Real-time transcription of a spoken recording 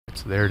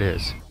So there it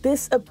is.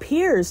 This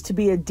appears to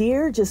be a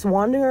deer just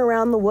wandering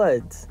around the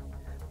woods.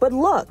 But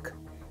look,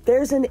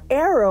 there's an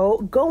arrow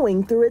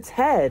going through its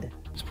head.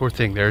 This poor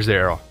thing, there's the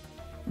arrow.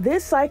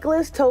 This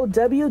cyclist told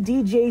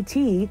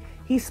WDJT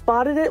he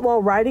spotted it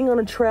while riding on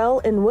a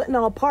trail in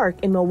Whitnall Park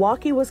in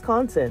Milwaukee,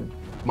 Wisconsin.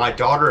 My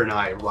daughter and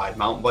I ride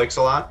mountain bikes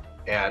a lot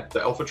at the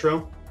Alpha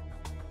Trail,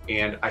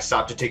 and I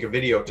stopped to take a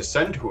video to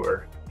send to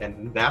her,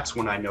 and that's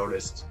when I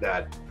noticed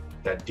that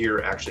that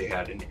deer actually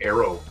had an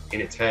arrow in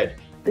its head.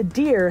 The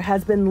deer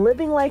has been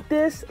living like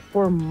this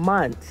for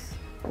months.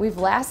 We've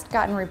last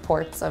gotten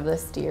reports of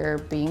this deer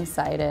being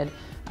sighted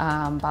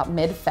about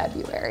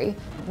mid-February.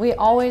 We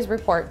always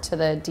report to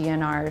the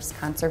DNR's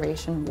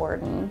conservation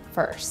warden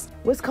first.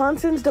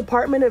 Wisconsin's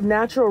Department of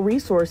Natural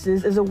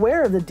Resources is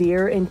aware of the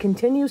deer and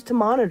continues to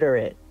monitor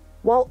it,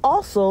 while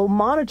also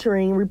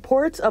monitoring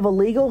reports of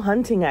illegal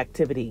hunting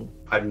activity.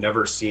 I've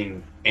never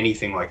seen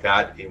anything like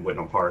that in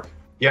Whitnall Park.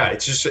 Yeah,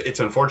 it's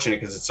unfortunate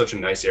because it's such a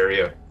nice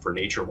area for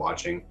nature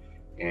watching,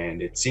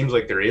 and it seems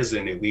like there is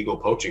an illegal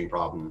poaching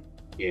problem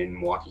in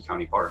Milwaukee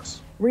County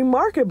parks.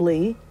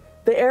 Remarkably,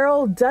 the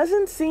arrow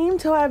doesn't seem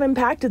to have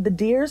impacted the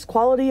deer's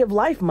quality of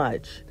life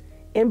much.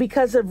 And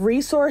because of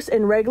resource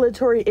and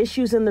regulatory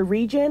issues in the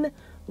region,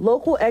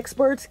 local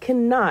experts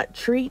cannot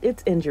treat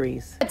its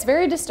injuries. It's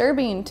very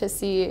disturbing to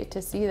see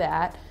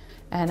that,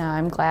 and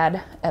I'm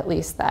glad at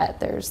least that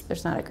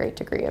there's not a great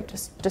degree of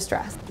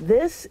distress.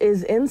 This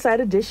is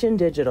Inside Edition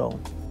Digital.